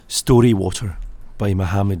Story Water by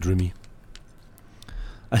Muhammad Rumi.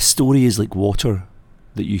 A story is like water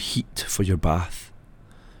that you heat for your bath.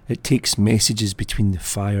 It takes messages between the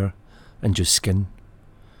fire and your skin.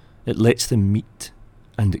 It lets them meet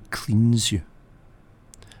and it cleans you.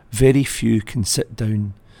 Very few can sit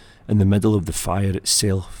down in the middle of the fire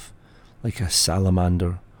itself like a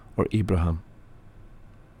salamander or Abraham.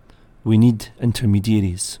 We need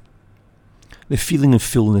intermediaries. The feeling of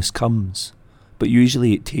fullness comes, but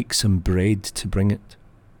usually it takes some bread to bring it.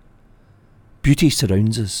 Beauty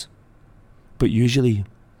surrounds us, but usually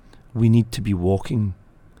we need to be walking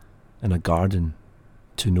in a garden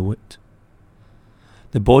to know it.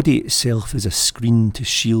 The body itself is a screen to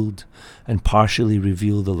shield and partially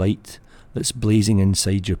reveal the light that's blazing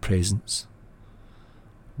inside your presence.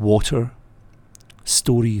 Water,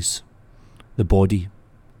 stories, the body,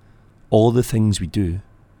 all the things we do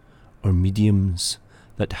are mediums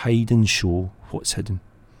that hide and show what's hidden.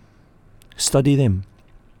 Study them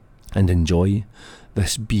and enjoy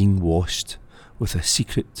this being washed with a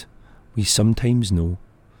secret we sometimes know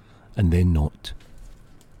and then not.